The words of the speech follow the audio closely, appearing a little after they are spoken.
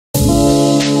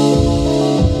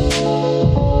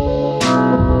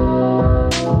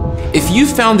If you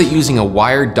found that using a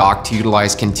wired dock to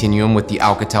utilize Continuum with the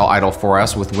Alcatel Idol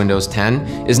 4S with Windows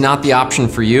 10 is not the option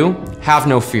for you, have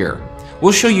no fear.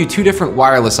 We'll show you two different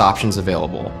wireless options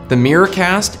available, the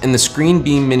Miracast and the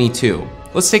ScreenBeam Mini2.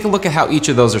 Let's take a look at how each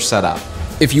of those are set up.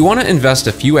 If you want to invest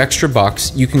a few extra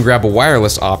bucks, you can grab a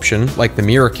wireless option like the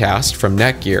Miracast from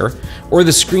Netgear or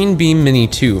the ScreenBeam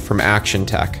Mini2 from Action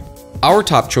Tech. Our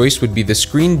top choice would be the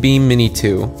ScreenBeam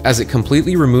Mini2, as it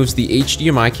completely removes the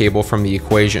HDMI cable from the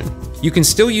equation. You can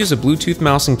still use a Bluetooth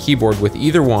mouse and keyboard with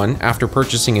either one after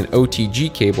purchasing an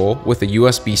OTG cable with a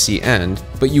USB-C end,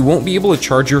 but you won't be able to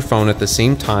charge your phone at the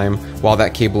same time while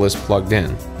that cable is plugged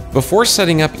in. Before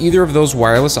setting up either of those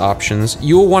wireless options,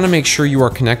 you will want to make sure you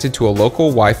are connected to a local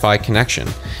Wi-Fi connection,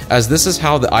 as this is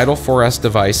how the Idol 4S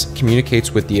device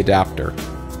communicates with the adapter.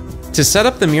 To set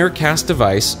up the Miracast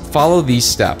device, follow these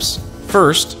steps.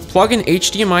 First, plug an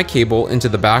HDMI cable into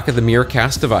the back of the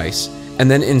Miracast device, and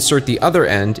then insert the other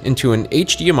end into an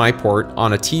HDMI port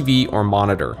on a TV or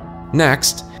monitor.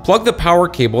 Next, plug the power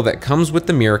cable that comes with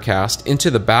the Miracast into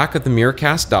the back of the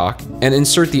Miracast dock and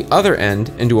insert the other end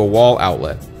into a wall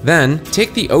outlet. Then,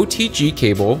 take the OTG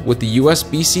cable with the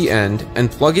USB-C end and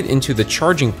plug it into the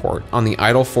charging port on the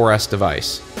Idol 4S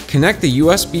device. Connect the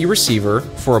USB receiver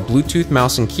for a Bluetooth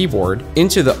mouse and keyboard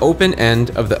into the open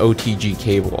end of the OTG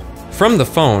cable. From the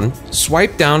phone,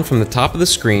 swipe down from the top of the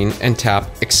screen and tap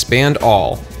Expand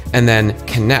All, and then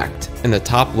Connect in the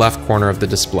top left corner of the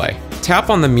display.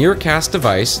 Tap on the Miracast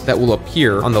device that will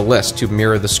appear on the list to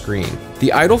mirror the screen.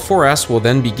 The Idol 4S will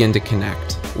then begin to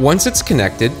connect. Once it's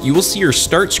connected, you will see your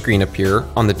start screen appear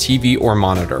on the TV or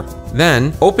monitor.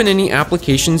 Then, open any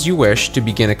applications you wish to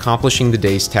begin accomplishing the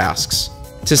day's tasks.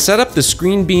 To set up the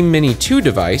ScreenBeam Mini2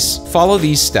 device, follow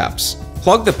these steps.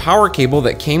 Plug the power cable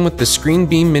that came with the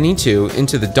ScreenBeam Mini2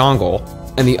 into the dongle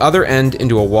and the other end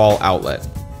into a wall outlet.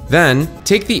 Then,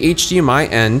 take the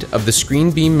HDMI end of the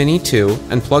ScreenBeam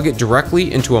Mini2 and plug it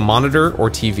directly into a monitor or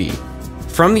TV.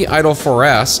 From the Idol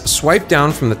 4S, swipe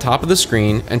down from the top of the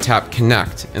screen and tap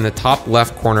Connect in the top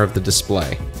left corner of the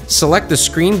display. Select the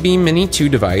ScreenBeam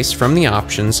Mini2 device from the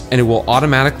options and it will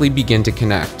automatically begin to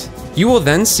connect. You will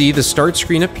then see the start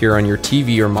screen appear on your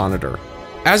TV or monitor.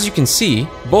 As you can see,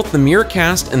 both the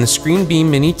Miracast and the ScreenBeam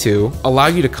Mini2 allow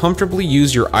you to comfortably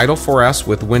use your Idol 4S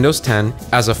with Windows 10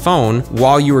 as a phone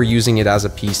while you are using it as a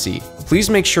PC.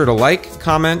 Please make sure to like,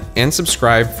 comment, and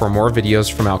subscribe for more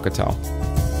videos from Alcatel.